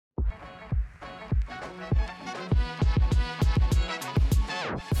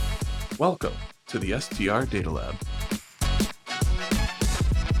Welcome to the STR Data Lab.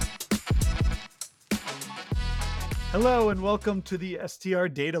 Hello and welcome to the STR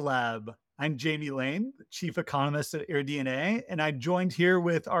Data Lab. I'm Jamie Lane, Chief Economist at AirDNA, and I'm joined here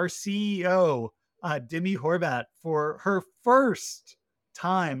with our CEO, Demi Horvat, for her first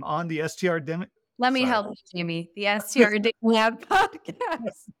time on the STR Demi. Let me help you, Jamie. The STR Data Lab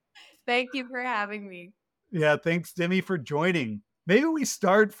podcast. Thank you for having me. Yeah, thanks, Demi, for joining. Maybe we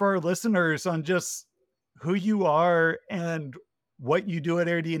start for our listeners on just who you are and what you do at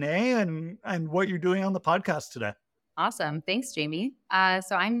AirDNA and what you're doing on the podcast today. Awesome. Thanks, Jamie.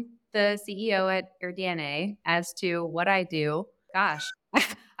 So I'm the CEO at AirDNA. As to what I do, gosh,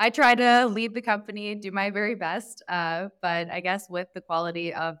 I try to lead the company, do my very best. But I guess with the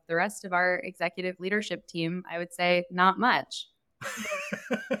quality of the rest of our executive leadership team, I would say not much.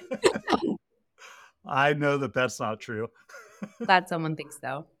 I know that that's not true. Glad someone thinks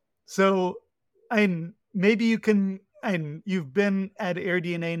so. So, and maybe you can, and you've been at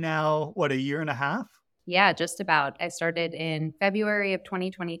AirDNA now, what, a year and a half? Yeah, just about. I started in February of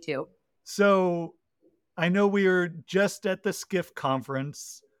 2022. So I know we were just at the SCIF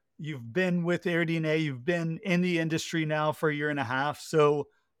conference. You've been with AirDNA. You've been in the industry now for a year and a half. So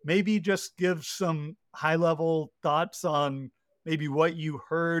maybe just give some high-level thoughts on maybe what you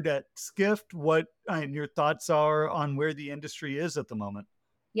heard at SCIF, what your thoughts are on where the industry is at the moment.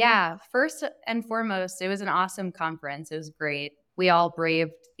 Yeah, first and foremost, it was an awesome conference. It was great. We all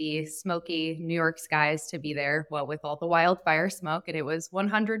braved the smoky New York skies to be there, with all the wildfire smoke, and it was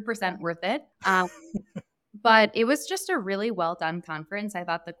 100% worth it. But it was just a really well done conference. I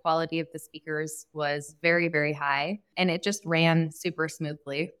thought the quality of the speakers was very, very high, and it just ran super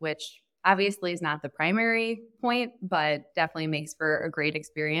smoothly, which obviously is not the primary point, but definitely makes for a great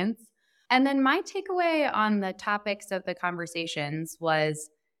experience. And then my takeaway on the topics of the conversations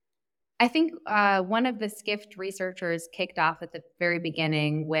was, I think one of the SCIF researchers kicked off at the very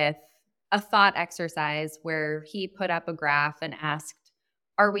beginning with a thought exercise where he put up a graph and asked,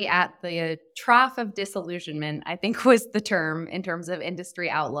 are we at the trough of disillusionment, I think was the term in terms of industry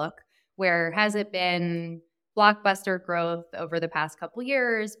outlook, where has it been blockbuster growth over the past couple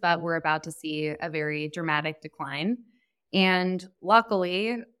years, but we're about to see a very dramatic decline. And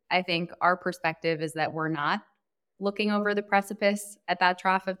luckily, I think our perspective is that we're not looking over the precipice at that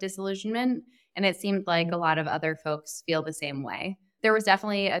trough of disillusionment. And it seemed like a lot of other folks feel the same way. There was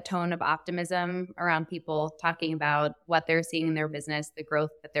definitely a tone of optimism around people talking about what they're seeing in their business, the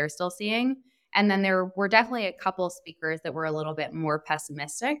growth that they're still seeing. And then there were definitely a couple speakers that were a little bit more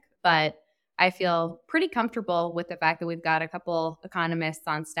pessimistic, but I feel pretty comfortable with the fact that we've got a couple economists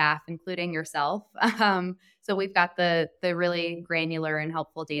on staff, including yourself. So we've got the really granular and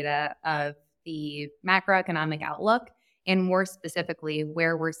helpful data of the macroeconomic outlook, and more specifically,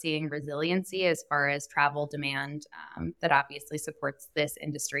 where we're seeing resiliency as far as travel demand that obviously supports this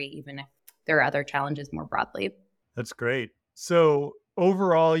industry, even if there are other challenges more broadly. That's great. So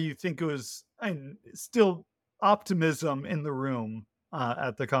overall, you think it was still optimism in the room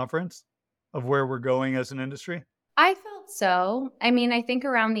at the conference of where we're going as an industry? I felt so. I mean, I think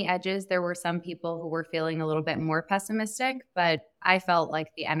around the edges, there were some people who were feeling a little bit more pessimistic, but I felt like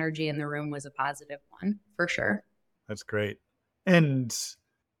the energy in the room was a positive one, for sure. That's great. And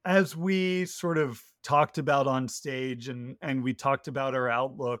as we sort of talked about on stage and we talked about our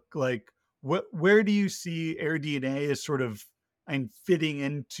outlook, like where do you see AirDNA as sort of fitting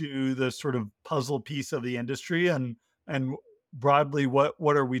into the sort of puzzle piece of the industry and broadly, what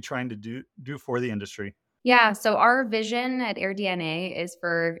are we trying to do for the industry? Yeah, so our vision at AirDNA is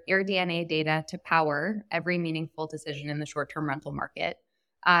for AirDNA data to power every meaningful decision in the short-term rental market.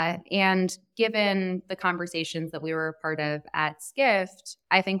 And given the conversations that we were a part of at SCIF,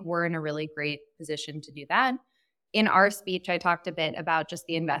 I think we're in a really great position to do that. In our speech, I talked a bit about just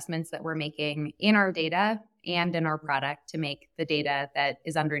the investments that we're making in our data and in our product to make the data that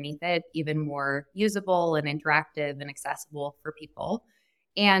is underneath it even more usable and interactive and accessible for people.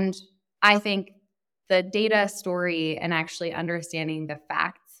 And I think the data story and actually understanding the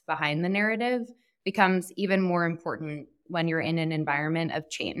facts behind the narrative becomes even more important when you're in an environment of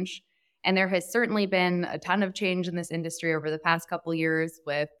change. And there has certainly been a ton of change in this industry over the past couple of years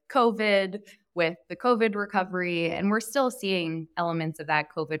with COVID, with the COVID recovery, and we're still seeing elements of that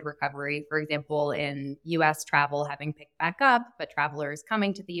COVID recovery, for example, in US travel having picked back up, but travelers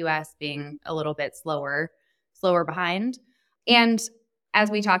coming to the US being a little bit slower behind. And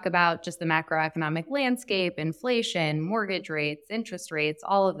as we talk about just the macroeconomic landscape, inflation, mortgage rates, interest rates,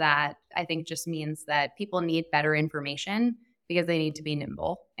 all of that, I think just means that people need better information because they need to be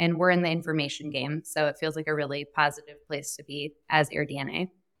nimble. And we're in the information game. So it feels like a really positive place to be as AirDNA.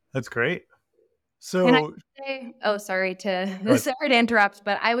 That's great. Can I So, say, oh, sorry Go ahead. to interrupt,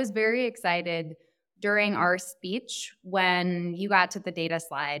 but I was very excited during our speech when you got to the data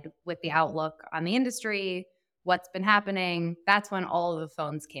slide with the outlook on the industry, what's been happening. That's when all of the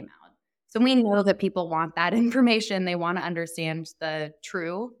phones came out. So we know that people want that information. They want to understand the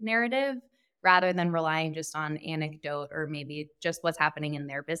true narrative rather than relying just on anecdote or maybe just what's happening in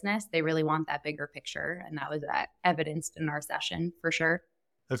their business. They really want that bigger picture. And that was evidenced in our session for sure.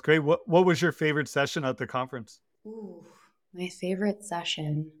 That's great. What was your favorite session at the conference? Ooh, my favorite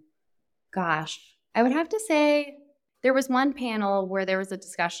session. Gosh, I would have to say there was one panel where there was a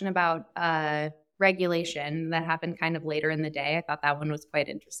discussion about regulation that happened kind of later in the day. I thought that one was quite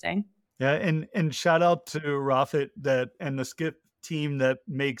interesting. Yeah, and shout out to Rafit and the Skip team that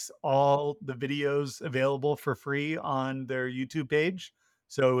makes all the videos available for free on their YouTube page.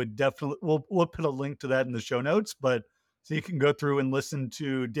 So it definitely we'll put a link to that in the show notes, but so you can go through and listen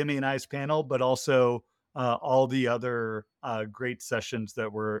to Demi and I's panel, but also all the other great sessions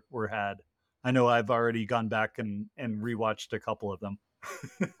that were had. I know I've already gone back and rewatched a couple of them.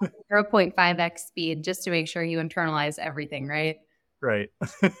 0.5x speed just to make sure you internalize everything, right? Right.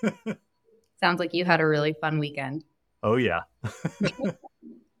 Sounds like you had a really fun weekend. Oh, yeah.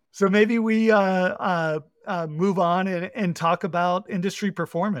 So maybe we move on and talk about industry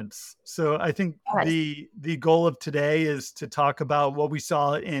performance. So I think Yes. the goal of today is to talk about what we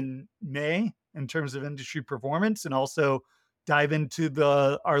saw in May in terms of industry performance, and also dive into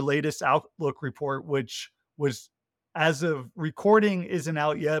our latest outlook report, which was, as of recording, isn't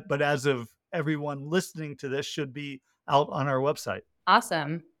out yet, but as of everyone listening to this, should be out on our website.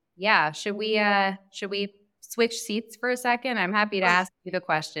 Awesome. Yeah. Should we switch seats for a second? I'm happy to ask you the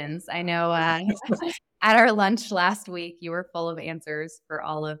questions. I know at our lunch last week, you were full of answers for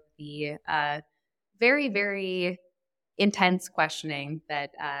all of the very, very intense questioning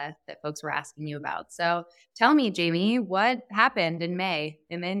that folks were asking you about. So tell me, Jamie, what happened in May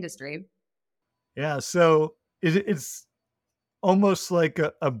in the industry? Yeah, so it's almost like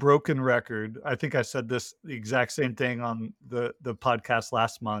a broken record. I think I said the exact same thing on the podcast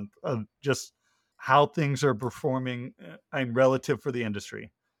last month of just how things are performing and relative for the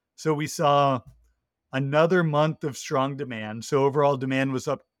industry. So we saw another month of strong demand. So overall demand was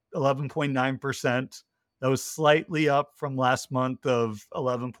up 11.9%. That was slightly up from last month of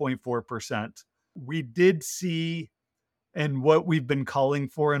 11.4%. We did see, and what we've been calling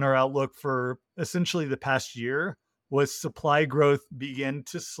for in our outlook for essentially the past year, was supply growth begin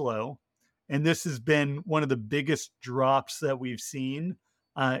to slow. And this has been one of the biggest drops that we've seen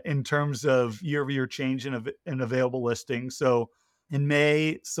in terms of year-over-year change in available listings. So in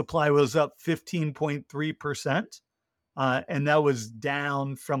May, supply was up 15.3%. And that was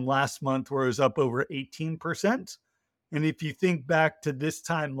down from last month where it was up over 18%. And if you think back to this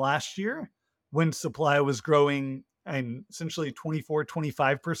time last year, when supply was growing and essentially 24,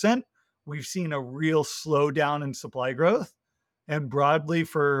 25%, we've seen a real slowdown in supply growth. And broadly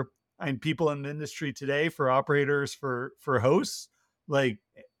for people in the industry today, for operators, for hosts, like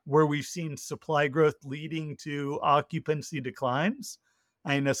where we've seen supply growth leading to occupancy declines,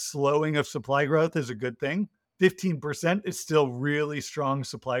 and a slowing of supply growth is a good thing. 15% is still really strong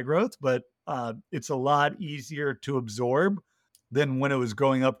supply growth, but it's a lot easier to absorb than when it was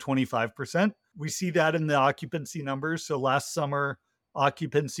going up 25%. We see that in the occupancy numbers. So last summer,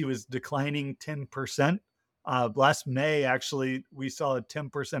 occupancy was declining 10%. Last May, actually, we saw a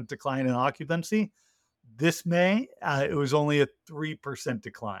 10% decline in occupancy. This May, it was only a 3%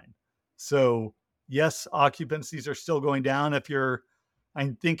 decline. So yes, occupancies are still going down.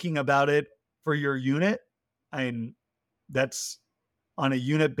 I'm thinking about it for your unit, and that's on a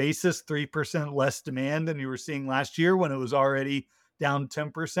unit basis, 3% less demand than you were seeing last year when it was already down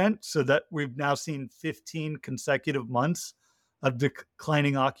 10%. So that we've now seen 15 consecutive months of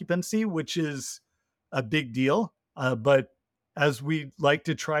declining occupancy, which is a big deal. But as we like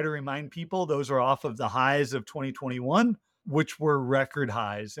to try to remind people, those are off of the highs of 2021, which were record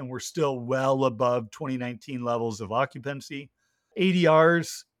highs, and we're still well above 2019 levels of occupancy.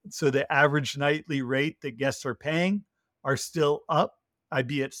 ADRs, so the average nightly rate that guests are paying, are still up,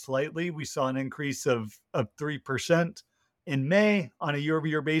 albeit slightly. We saw an increase of 3% in May on a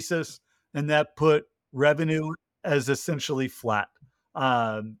year-over-year basis, and that put revenue as essentially flat.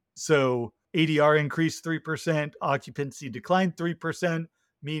 So ADR increased 3%, occupancy declined 3%,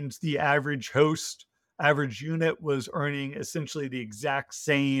 means the average unit was earning essentially the exact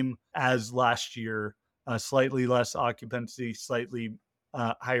same as last year, slightly less occupancy, slightly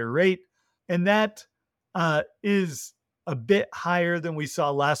higher rate. And that is a bit higher than we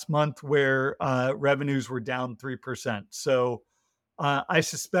saw last month, where revenues were down 3%. So I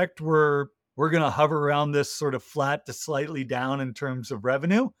suspect we're going to hover around this sort of flat to slightly down in terms of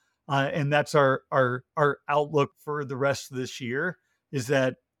revenue, and that's our outlook for the rest of this year. Is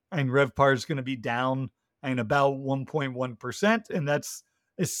that and RevPAR is going to be down and about 1.1%, and that's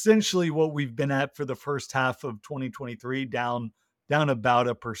essentially what we've been at for the first half of 2023, down about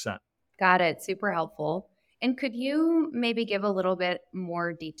 1%. Got it. Super helpful. And could you maybe give a little bit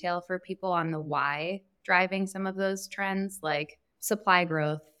more detail for people on the why driving some of those trends, like supply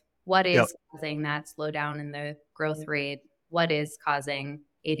growth? What Yep. is causing that slowdown in the growth rate? What is causing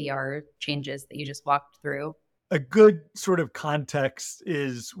ADR changes that you just walked through? A good sort of context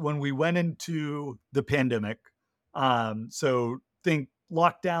is when we went into the pandemic. So think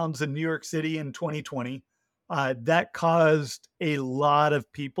lockdowns in New York City in 2020. That caused a lot of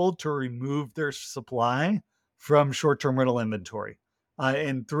people to remove their supply from short-term rental inventory.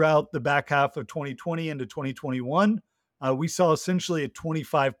 And throughout the back half of 2020 into 2021, we saw essentially a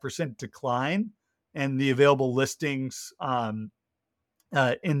 25% decline in the available listings in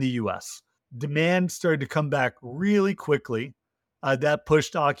the US. Demand started to come back really quickly. That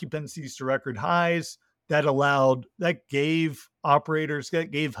pushed occupancies to record highs. That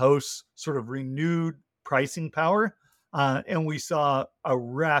gave hosts sort of renewed pricing power. And we saw a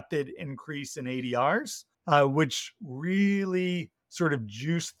rapid increase in ADRs, which really sort of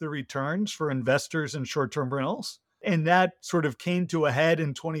juiced the returns for investors in short-term rentals. And that sort of came to a head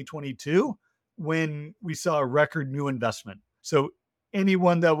in 2022 when we saw a record new investment. So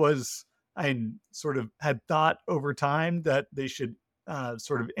anyone that was and sort of had thought over time that they should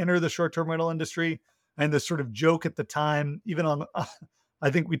sort of enter the short-term rental industry, and the sort of joke at the time, even on, I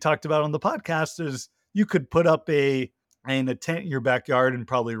think we talked about on the podcast, is you could put up a tent in your backyard and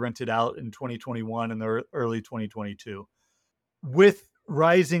probably rent it out in 2021 and the early 2022. With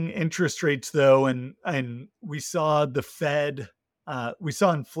rising interest rates, though, and we saw the Fed, we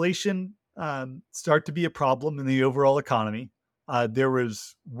saw inflation start to be a problem in the overall economy. There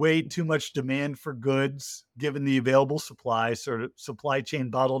was way too much demand for goods given the available supply, sort of supply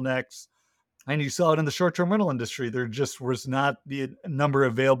chain bottlenecks. And you saw it in the short-term rental industry. There just was not the number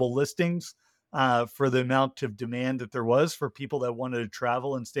of available listings for the amount of demand that there was for people that wanted to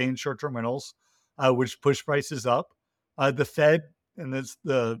travel and stay in short-term rentals, which pushed prices up. The Fed and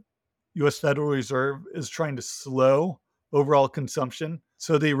the U.S. Federal Reserve is trying to slow overall consumption,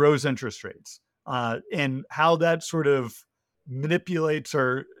 so they rose interest rates. And how that sort of manipulates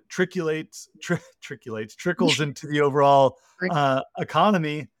or trickles into the overall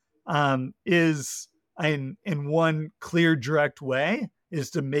economy is in one clear, direct way is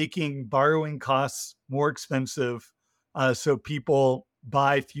to making borrowing costs more expensive, so people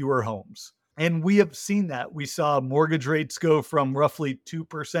buy fewer homes. And we have seen that. We saw mortgage rates go from roughly 2%,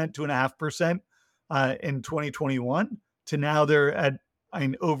 2.5% in 2021 to now they're at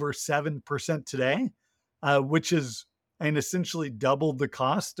over 7% today, which is essentially doubled the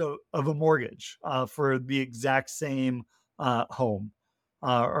cost of a mortgage for the exact same home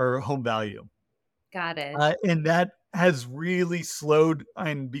or home value. Got it. And that has really slowed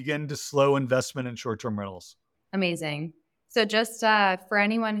and begun to slow investment in short-term rentals. Amazing. So just for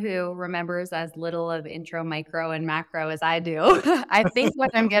anyone who remembers as little of intro, micro, and macro as I do, I think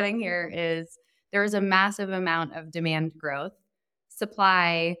what I'm getting here is there was a massive amount of demand growth.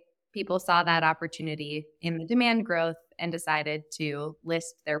 Supply, people saw that opportunity in the demand growth and decided to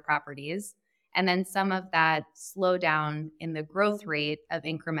list their properties. And then some of that slowdown in the growth rate of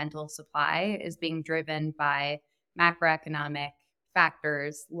incremental supply is being driven by macroeconomic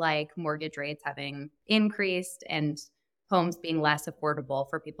factors like mortgage rates having increased and homes being less affordable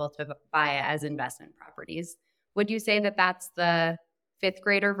for people to buy as investment properties. Would you say that that's the fifth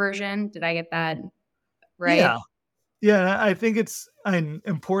grader version? Did I get that right? Yeah, I think it's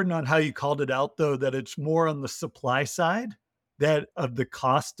important on how you called it out, though, that it's more on the supply side that of the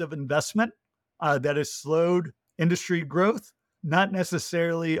cost of investment that has slowed industry growth, not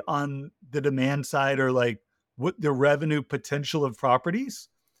necessarily on the demand side or like what the revenue potential of properties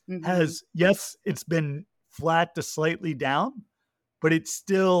has. Yes, it's been flat to slightly down, but it's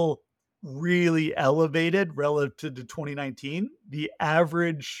still really elevated relative to 2019. The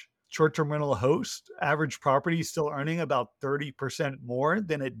average short-term rental host, average property is still earning about 30% more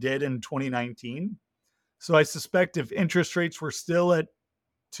than it did in 2019. So I suspect if interest rates were still at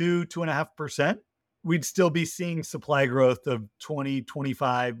 2.5%, we'd still be seeing supply growth of 20,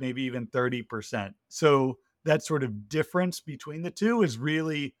 25, maybe even 30%. So that sort of difference between the two is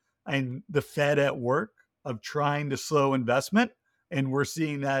really the Fed at work of trying to slow investment. And we're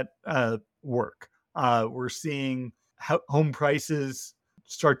seeing that work. We're seeing home prices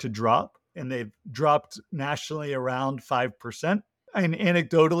start to drop, and they've dropped nationally around 5%. And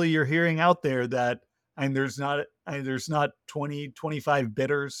anecdotally, you're hearing out there that there's not 20, 25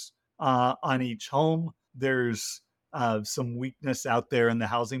 bidders on each home. There's some weakness out there in the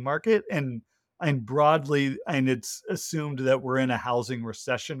housing market, and broadly, and it's assumed that we're in a housing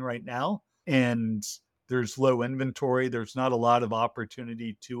recession right now, and there's low inventory. There's not a lot of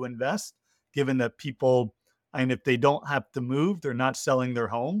opportunity to invest, given that people, and if they don't have to move, they're not selling their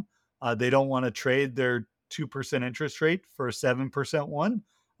home. They don't want to trade their 2% interest rate for a 7% one,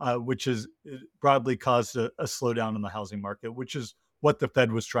 which is broadly caused a slowdown in the housing market, which is what the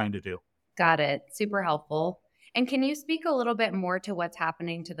Fed was trying to do. Got it. Super helpful. And can you speak a little bit more to what's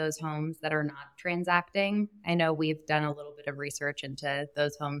happening to those homes that are not transacting? I know we've done a little bit of research into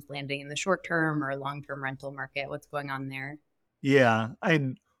those homes landing in the short-term or long-term rental market. What's going on there? Yeah,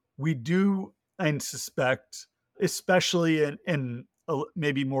 and we do, and suspect, especially in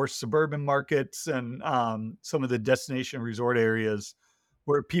maybe more suburban markets and some of the destination resort areas,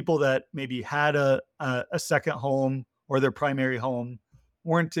 where people that maybe had a second home or their primary home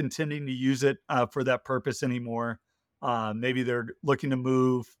weren't intending to use it for that purpose anymore. Maybe they're looking to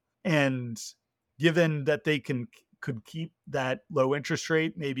move, and given that they could keep that low interest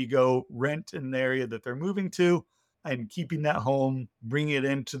rate, maybe go rent in the area that they're moving to, and keeping that home, bringing it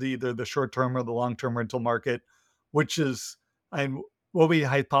into either the short term or the long term rental market, which is, and what we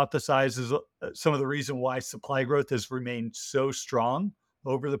hypothesize is some of the reason why supply growth has remained so strong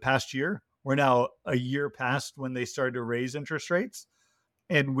over the past year. We're now a year past when they started to raise interest rates,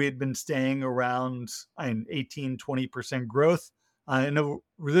 and we had been staying around 18, 20% growth. I know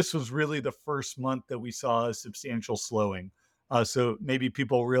this was really the first month that we saw a substantial slowing. So maybe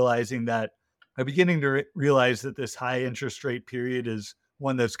people realizing that, are beginning to realize that this high interest rate period is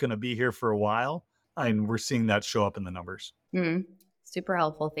one that's going to be here for a while. And we're seeing that show up in the numbers. Super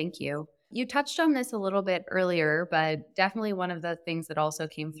helpful. Thank you. You touched on this a little bit earlier, but definitely one of the things that also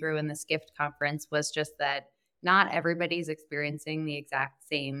came through in this gift conference was just that not everybody's experiencing the exact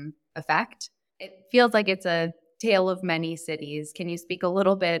same effect. It feels like it's a tale of many cities. Can you speak a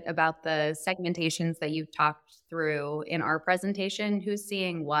little bit about the segmentations that you've talked through in our presentation? Who's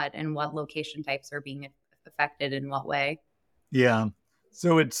seeing what, and what location types are being affected in what way? Yeah.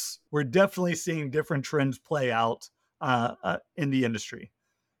 So we're definitely seeing different trends play out in the industry.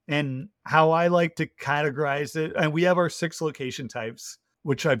 And how I like to categorize it, and we have our 6 location types,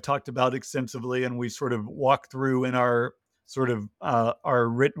 which I've talked about extensively, and we sort of walk through in our sort of our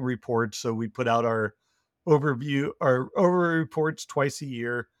written reports. So we put out our overview reports twice a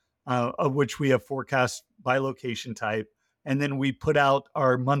year, of which we have forecast by location type. And then we put out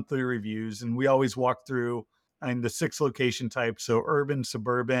our monthly reviews, and we always walk through the 6 location types. So urban,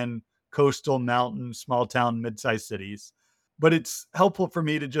 suburban, coastal, mountain, small town, mid-sized cities. But it's helpful for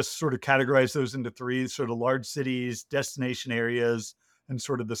me to just sort of categorize those into 3, sort of large cities, destination areas, and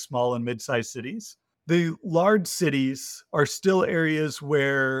sort of the small and mid-sized cities. The large cities are still areas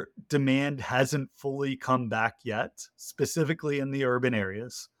where demand hasn't fully come back yet, specifically in the urban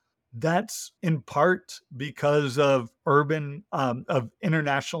areas. That's in part because of of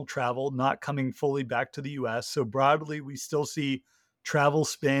international travel not coming fully back to the US. So broadly, we still see travel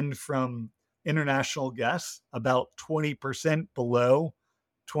spend from international guests about 20% below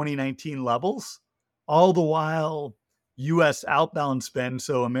 2019 levels, all the while US outbound spend,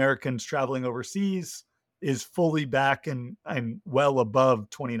 so Americans traveling overseas, is fully back and well above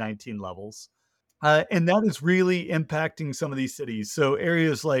 2019 levels. And that is really impacting some of these cities. So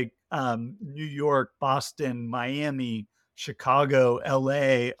areas like New York, Boston, Miami, Chicago,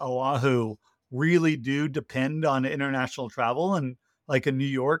 LA, Oahu really do depend on international travel. And like in New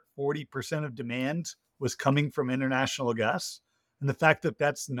York, 40% of demand was coming from international guests. And the fact that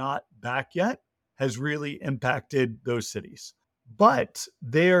that's not back yet has really impacted those cities. But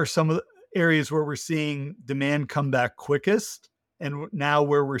they are some of the areas where we're seeing demand come back quickest, and now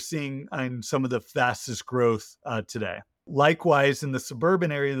where we're seeing some of the fastest growth today. Likewise, in the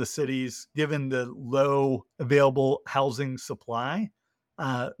suburban area of the cities, given the low available housing supply,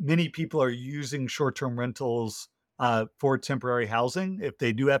 many people are using short-term rentals for temporary housing. If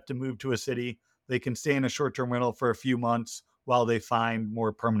they do have to move to a city, they can stay in a short-term rental for a few months while they find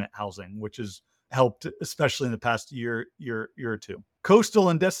more permanent housing, which has helped, especially in the past year or two. Coastal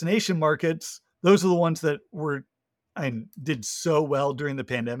and destination markets, those are the ones that did so well during the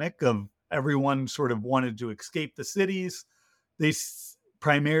pandemic. Of everyone sort of wanted to escape the cities. They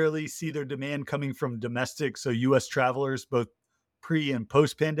primarily see their demand coming from domestic, so U.S. travelers, both pre and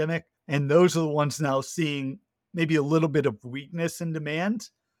post pandemic. And those are the ones now seeing maybe a little bit of weakness in demand.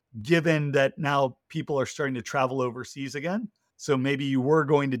 given that now people are starting to travel overseas again. So maybe you were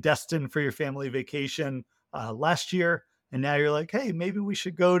going to Destin for your family vacation last year, and now you're like, hey, maybe we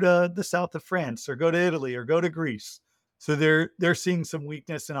should go to the south of France or go to Italy or go to Greece. So they're seeing some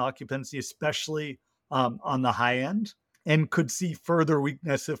weakness in occupancy, especially on the high end, and could see further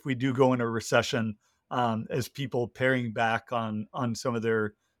weakness if we do go into a recession as people paring back on some of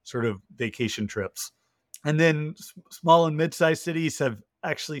their sort of vacation trips. And then small and mid-sized cities have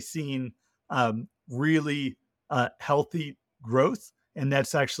actually seen really healthy growth, and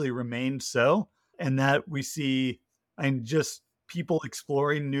that's actually remained so. And that we see, and just people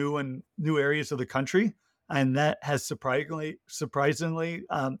exploring new areas of the country, and that has surprisingly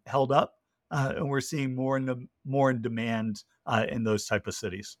held up. And we're seeing more in demand in those type of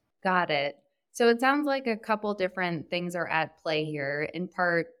cities. Got it. So it sounds like a couple different things are at play here, in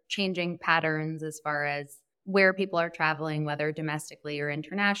part changing patterns as far as where people are traveling, whether domestically or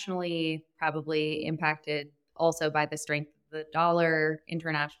internationally, probably impacted also by the strength of the dollar,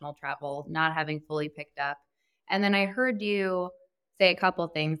 international travel not having fully picked up. And then I heard you say a couple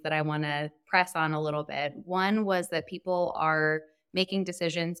things that I want to press on a little bit. One was that people are making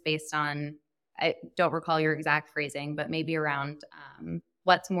decisions based on, I don't recall your exact phrasing, but maybe around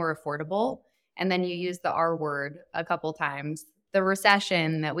what's more affordable. And then you use the R word a couple times, the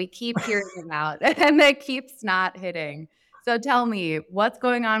recession that we keep hearing about and that keeps not hitting. So tell me, what's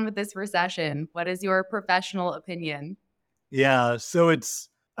going on with this recession? What is your professional opinion? Yeah, so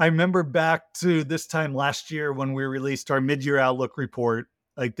I remember back to this time last year when we released our mid-year outlook report,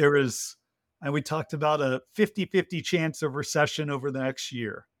 like and we talked about a 50-50 chance of recession over the next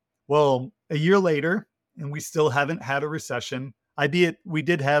year. Well, a year later, and we still haven't had a recession, albeit we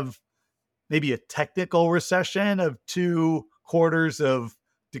did have maybe a technical recession of 2 quarters of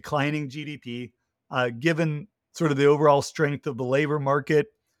declining GDP, given sort of the overall strength of the labor market,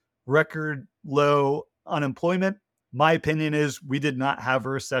 record low unemployment. My opinion is we did not have a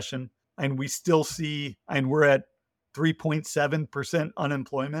recession, and we still see, and we're at 3.7%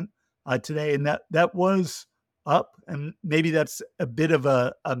 unemployment today, and that was up, and maybe that's a bit of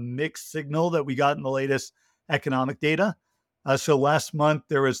a mixed signal that we got in the latest economic data. So last month,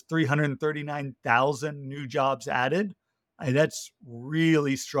 there was 339,000 new jobs added. And that's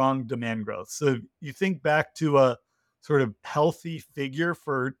really strong demand growth. So you think back to a sort of healthy figure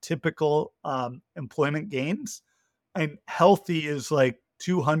for typical employment gains, and healthy is like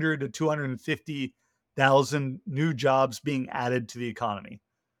 200 to 250,000 new jobs being added to the economy.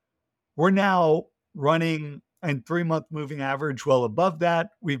 We're now running and 3-month moving average well above that.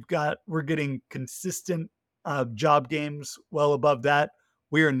 We're getting consistent job gains well above that.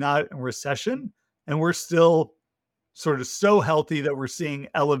 We are not in recession, and we're still sort of so healthy that we're seeing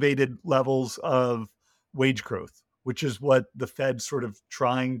elevated levels of wage growth, which is what the Fed's sort of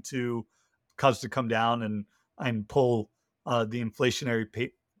trying to cause to come down and pull the inflationary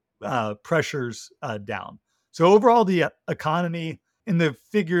pressures down. So overall, the economy, in the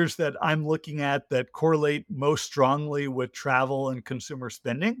figures that I'm looking at that correlate most strongly with travel and consumer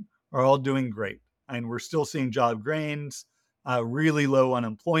spending, are all doing great. And we're still seeing job gains, really low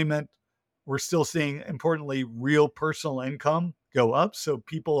unemployment. We're still seeing, importantly, real personal income go up. So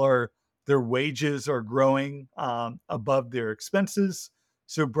their wages are growing above their expenses.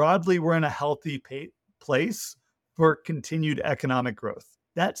 So broadly, we're in a healthy place for continued economic growth.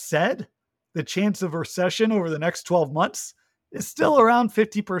 That said, the chance of recession over the next 12 months is still around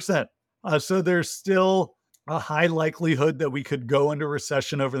 50%. So there's still a high likelihood that we could go into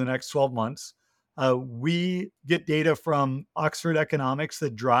recession over the next 12 months. We get data from Oxford Economics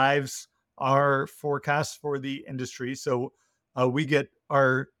that drives our forecast for the industry. So we get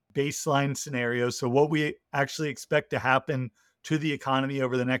our baseline scenario. So what we actually expect to happen to the economy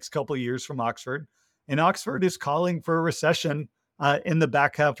over the next couple of years from Oxford. And Oxford is calling for a recession in the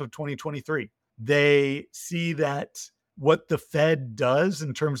back half of 2023. They see that what the Fed does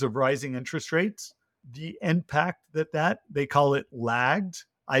in terms of rising interest rates, the impact that they call it lagged,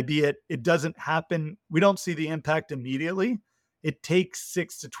 albeit it doesn't happen. We don't see the impact immediately. It takes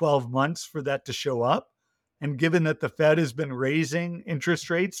 6 to 12 months for that to show up. And given that the Fed has been raising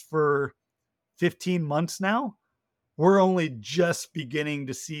interest rates for 15 months now, we're only just beginning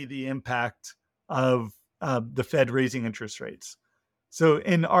to see the impact of the Fed raising interest rates. So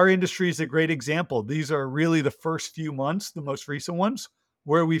in our industry is a great example. These are really the first few months, the most recent ones,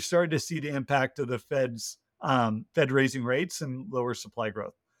 where we've started to see the impact of the Fed raising rates and lower supply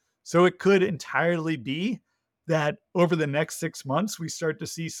growth. So it could entirely be that over the next 6 months, we start to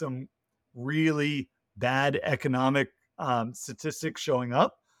see some really bad economic statistics showing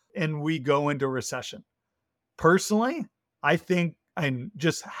up and we go into recession. Personally, I think and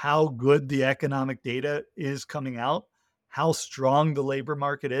just how good the economic data is coming out, how strong the labor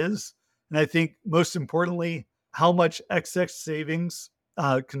market is. And I think most importantly, how much excess savings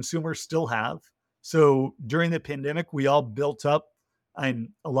consumers still have. So during the pandemic, we all built up a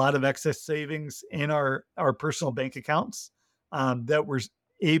lot of excess savings in our personal bank accounts that we're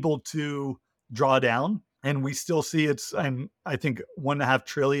able to draw down. And we still see I think, $1.5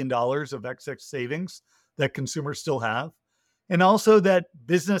 trillion of excess savings that consumers still have. And also that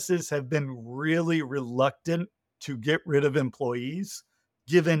businesses have been really reluctant to get rid of employees,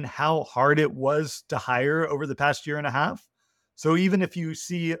 given how hard it was to hire over the past year and a half. So even if you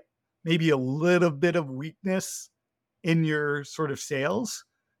see maybe a little bit of weakness in your sort of sales,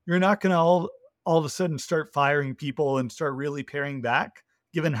 you're not going to all of a sudden start firing people and start really paring back,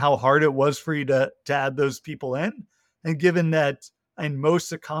 given how hard it was for you to add those people in. And given that, and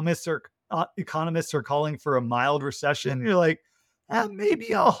most economists are calling for a mild recession, you're like,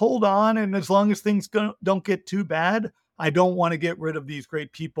 maybe I'll hold on. And as long as things don't get too bad, I don't want to get rid of these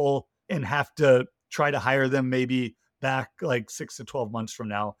great people and have to try to hire them maybe back like 6 to 12 months from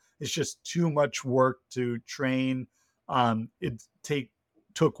now. It's just too much work to train. It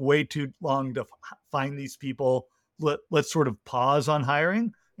took way too long to find these people. Let's sort of pause on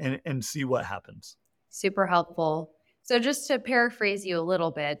hiring and see what happens. Super helpful. So just to paraphrase you a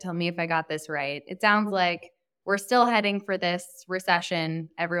little bit, tell me if I got this right. It sounds like we're still heading for this recession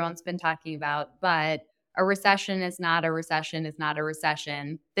everyone's been talking about, but a recession is not a recession is not a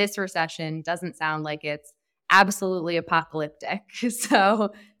recession. This recession doesn't sound like it's absolutely apocalyptic.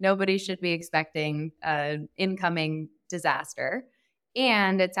 So nobody should be expecting an incoming disaster.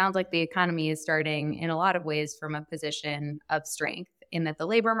 And it sounds like the economy is starting in a lot of ways from a position of strength, in that the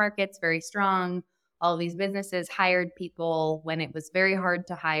labor market's very strong. All of these businesses hired people when it was very hard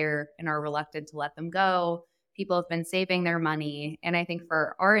to hire and are reluctant to let them go. People have been saving their money. And I think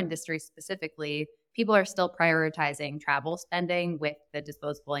for our industry specifically, people are still prioritizing travel spending with the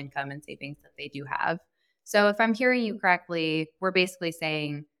disposable income and savings that they do have. So if I'm hearing you correctly, we're basically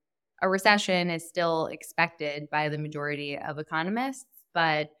saying a recession is still expected by the majority of economists,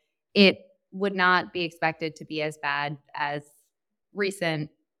 but it would not be expected to be as bad as recent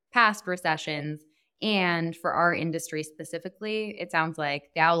past recessions. And for our industry specifically, it sounds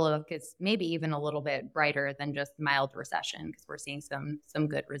like the outlook is maybe even a little bit brighter than just mild recession, because we're seeing some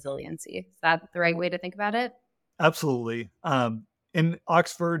good resiliency. Is that the right way to think about it? Absolutely. In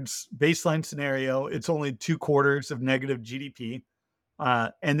Oxford's baseline scenario, it's only 2 quarters of negative GDP.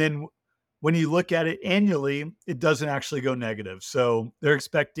 And then when you look at it annually, it doesn't actually go negative. So they're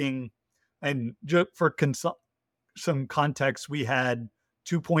expecting, and just for some context, we had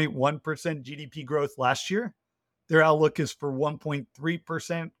 2.1% GDP growth last year. Their outlook is for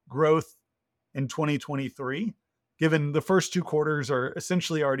 1.3% growth in 2023. Given the first 2 quarters are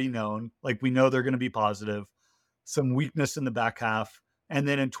essentially already known, like we know they're going to be positive, some weakness in the back half. And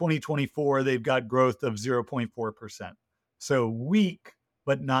then in 2024, they've got growth of 0.4%. So weak,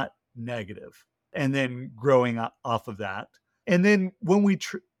 but not negative. And then growing off of that. And then when we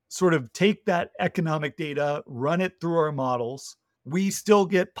sort of take that economic data, run it through our models, we still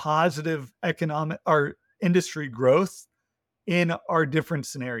get positive industry growth in our different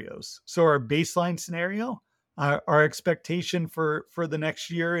scenarios. So our baseline scenario, our expectation for the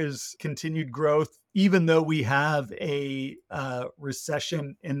next year is continued growth, even though we have a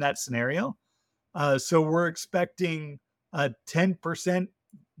recession in that scenario. So we're expecting a 10%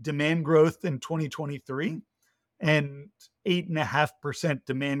 demand growth in 2023 and 8.5%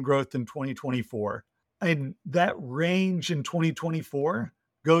 demand growth in 2024. And that range in 2024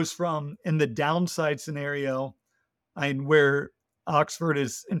 goes from, in the downside scenario, and where Oxford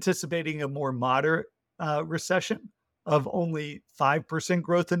is anticipating a more moderate recession of only 5%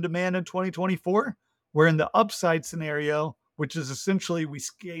 growth in demand in 2024, where in the upside scenario, which is essentially we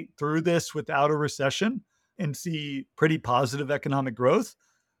skate through this without a recession and see pretty positive economic growth,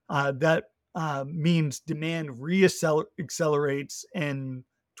 that means demand accelerates in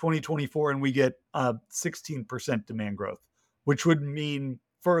 2024 and we get 16% demand growth, which would mean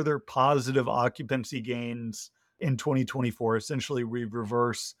further positive occupancy gains in 2024. Essentially, we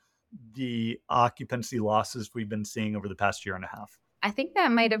reverse the occupancy losses we've been seeing over the past year and a half. I think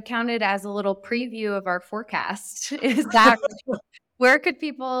that might have counted as a little preview of our forecast. Is that where could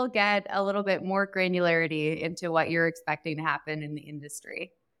people get a little bit more granularity into what you're expecting to happen in the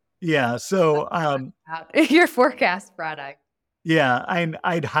industry? Yeah, so your forecast product. Yeah,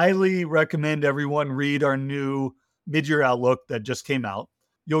 I'd highly recommend everyone read our new mid-year outlook that just came out.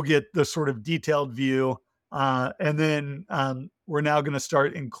 You'll get the sort of detailed view. And then we're now going to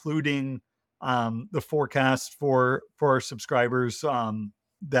start including the forecast for our subscribers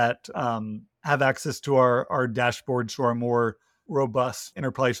that have access to our dashboards, to our more robust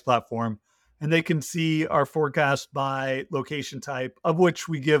enterprise platform. And they can see our forecast by location type, of which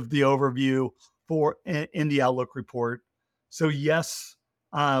we give the overview for in the Outlook report. So yes,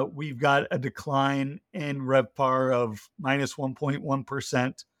 we've got a decline in RevPAR of minus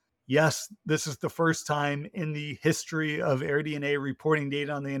 1.1%. Yes, this is the first time in the history of AirDNA reporting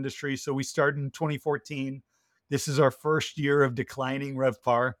data on the industry. So we started in 2014. This is our first year of declining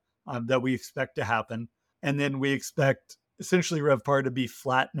RevPAR that we expect to happen. And then we expect essentially RevPAR to be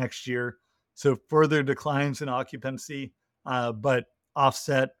flat next year. So further declines in occupancy, but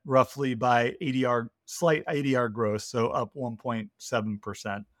offset roughly by slight ADR growth, so up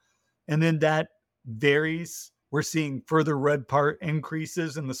 1.7%. And then that varies. We're seeing further RevPAR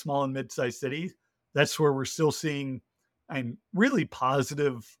increases in the small and mid-sized cities. That's where we're still seeing really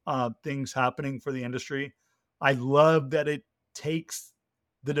positive things happening for the industry. I love that it takes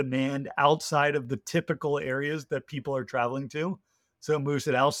the demand outside of the typical areas that people are traveling to. So it moves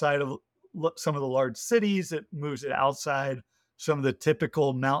it outside of some of the large cities. It moves it outside some of the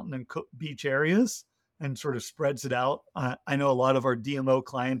typical mountain and beach areas and sort of spreads it out. I know a lot of our DMO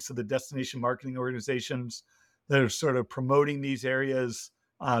clients, so the destination marketing organizations that are sort of promoting these areas,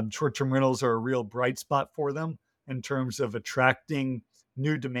 short-term rentals are a real bright spot for them in terms of attracting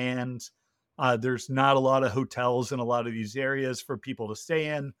new demand. There's not a lot of hotels in a lot of these areas for people to stay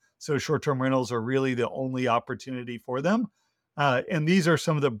in. So short-term rentals are really the only opportunity for them. And these are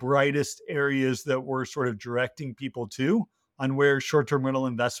some of the brightest areas that we're sort of directing people to on where short-term rental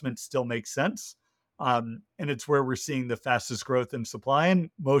investments still make sense. And it's where we're seeing the fastest growth in supply. And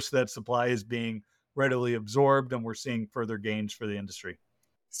most of that supply is being readily absorbed, and we're seeing further gains for the industry.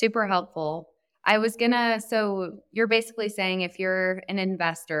 Super helpful. So you're basically saying if you're an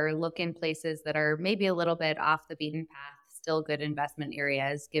investor, look in places that are maybe a little bit off the beaten path, still good investment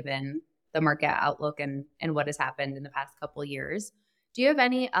areas given the market outlook and what has happened in the past couple of years. Do you have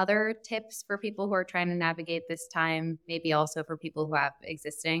any other tips for people who are trying to navigate this time, maybe also for people who have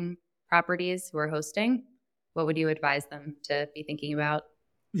existing properties who are hosting? What would you advise them to be thinking about?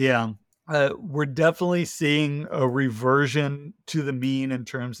 Yeah, we're definitely seeing a reversion to the mean in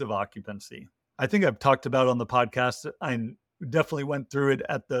terms of occupancy. I think I've talked about on the podcast. I definitely went through it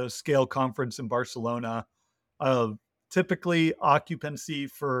at the Scale conference in Barcelona. Typically, occupancy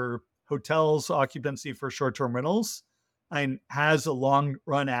for hotels, occupancy for short-term rentals, and has a long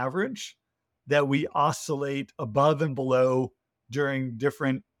run average that we oscillate above and below during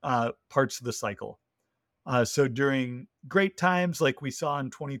different parts of the cycle. So during great times like we saw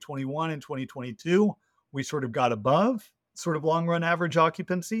in 2021 and 2022, we sort of got above sort of long run average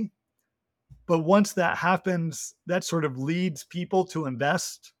occupancy. But once that happens, that sort of leads people to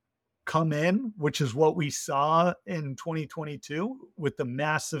invest, come in, which is what we saw in 2022 with the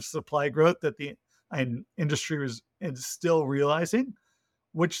massive supply growth that the industry is still realizing,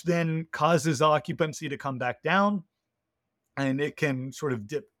 which then causes occupancy to come back down. And it can sort of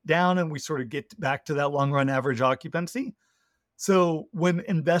dip down and we sort of get back to that long run average occupancy. So when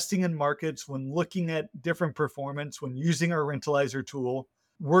investing in markets, when looking at different performance, when using our Rentalizer tool,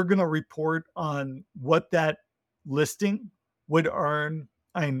 we're going to report on what that listing would earn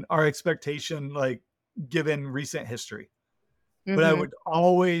and our expectation, like given recent history. Mm-hmm. But I would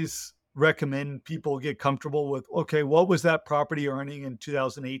always recommend people get comfortable with, okay, what was that property earning in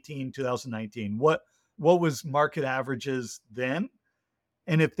 2018, 2019? What was market averages then?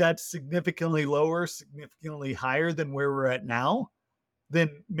 And if that's significantly lower, significantly higher than where we're at now,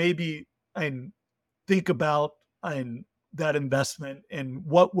 then maybe think about that investment and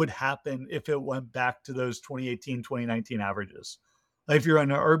what would happen if it went back to those 2018, 2019 averages. If you're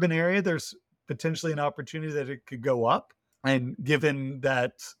in an urban area, there's potentially an opportunity that it could go up. And given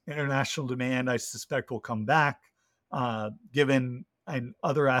that international demand, I suspect will come back, given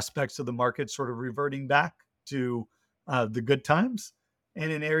other aspects of the market sort of reverting back to the good times. And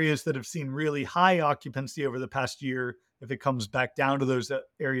in areas that have seen really high occupancy over the past year, if it comes back down to those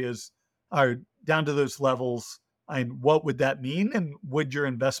areas or down to those levels, what would that mean? And would your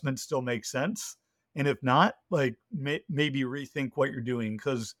investment still make sense? And if not, like maybe rethink what you're doing,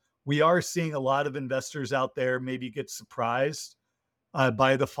 because we are seeing a lot of investors out there maybe get surprised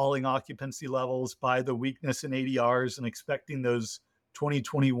by the falling occupancy levels, by the weakness in ADRs, and expecting those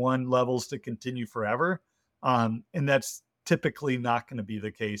 2021 levels to continue forever. And that's typically not going to be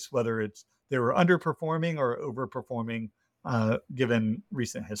the case, whether it's they were underperforming or overperforming given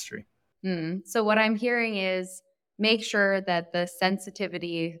recent history. So what I'm hearing is make sure that the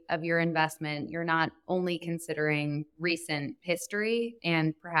sensitivity of your investment, you're not only considering recent history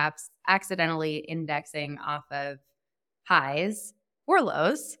and perhaps accidentally indexing off of highs or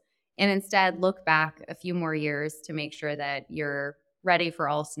lows, and instead look back a few more years to make sure that you're ready for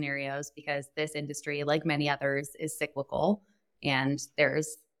all scenarios, because this industry, like many others, is cyclical and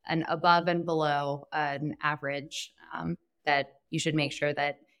there's an above and below an average that you should make sure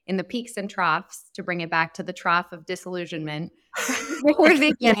that in the peaks and troughs, to bring it back to the trough of disillusionment before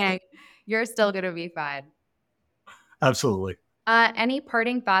the beginning, you're still going to be fine. Absolutely. Any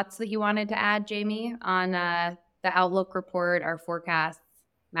parting thoughts that you wanted to add, Jamie, on the outlook report, our forecasts,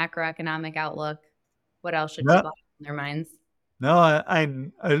 macroeconomic outlook? What else should people have in their minds? No,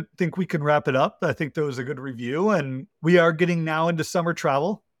 I think we can wrap it up. I think that was a good review, and we are getting now into summer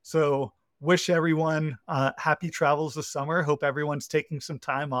travel. So wish everyone happy travels this summer. Hope everyone's taking some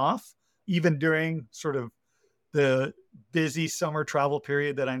time off, even during sort of the busy summer travel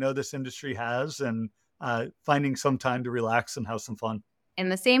period that I know this industry has, and finding some time to relax and have some fun.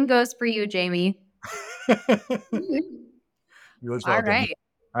 And the same goes for you, Jamie. You as well, All right. Demi.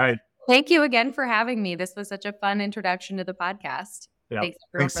 All right. Thank you again for having me. This was such a fun introduction to the podcast. Yeah.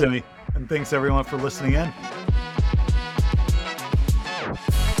 Thanks, Demi. And thanks everyone for listening in.